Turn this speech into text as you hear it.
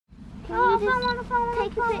Take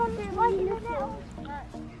a picture.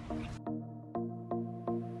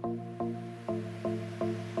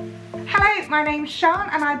 Hello, my name's Sian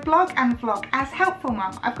and I blog and vlog as Helpful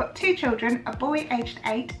Mum. I've got two children, a boy aged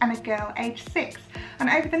 8 and a girl aged 6. And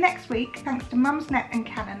over the next week, thanks to Mumsnet and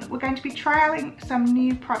Canon, we're going to be trialling some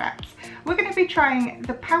new products. We're going to be trying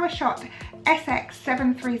the Powershot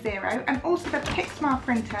SX730 and also the PIXMA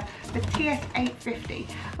printer, the TS850,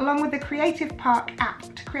 along with the Creative Park app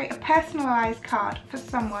to create a personalised card for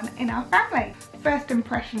someone in our family. First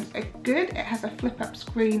impressions are good. It has a flip-up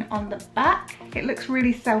screen on the back. It looks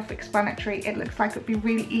really self-explanatory. It looks like it'd be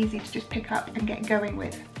really easy to just pick up and get going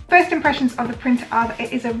with. First impressions of the printer are that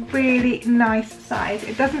it is a really nice size.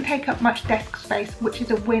 It doesn't take up much desk space, which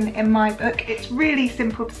is a win in my book. It's really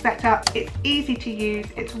simple to set up. It's easy to use.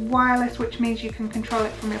 It's wireless, which means you can control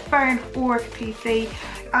it from your phone or a PC.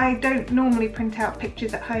 I don't normally print out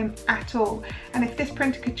pictures at home at all. And if this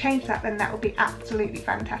printer could change that, then that would be absolutely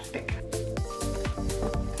fantastic.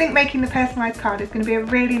 I think making the personalised card is going to be a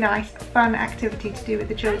really nice, fun activity to do with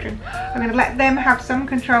the children. I'm going to let them have some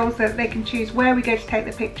control so that they can choose where we go to take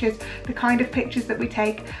the pictures, the kind of pictures that we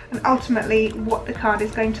take, and ultimately what the card is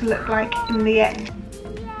going to look like in the end.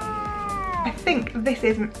 I think this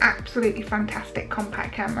is an absolutely fantastic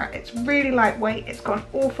compact camera. It's really lightweight, it's got an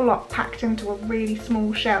awful lot packed into a really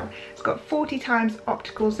small shell. It's got 40 times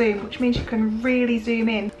optical zoom, which means you can really zoom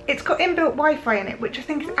in. It's got inbuilt Wi-Fi in it, which I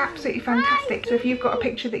think is absolutely fantastic. So if you've got a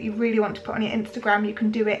picture that you really want to put on your Instagram, you can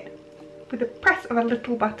do it with the press of a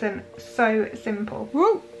little button. So simple.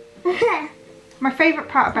 Woo! My favourite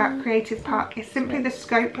part about Creative Park is simply the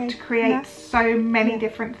scope to create so many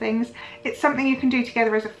different things. It's something you can do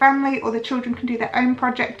together as a family, or the children can do their own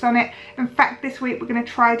projects on it. In fact, this week we're going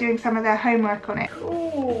to try doing some of their homework on it.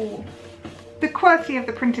 Ooh. The quality of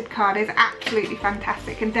the printed card is absolutely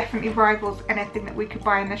fantastic and definitely rivals anything that we could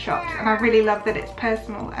buy in the shops, and I really love that it's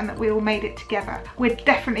personal and that we all made it together. We're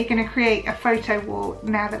definitely going to create a photo wall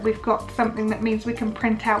now that we've got something that means we can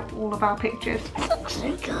print out all of our pictures. It looks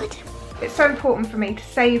so good. It's so important for me to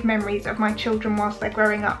save memories of my children whilst they're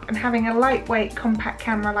growing up, and having a lightweight compact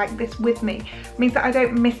camera like this with me means that I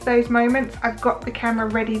don't miss those moments. I've got the camera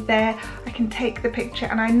ready there, I can take the picture,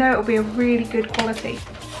 and I know it'll be a really good quality.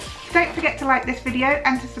 Don't forget to like this video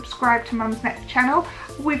and to subscribe to Mumsnet's channel.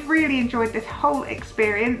 We've really enjoyed this whole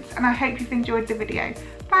experience and I hope you've enjoyed the video.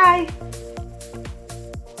 Bye!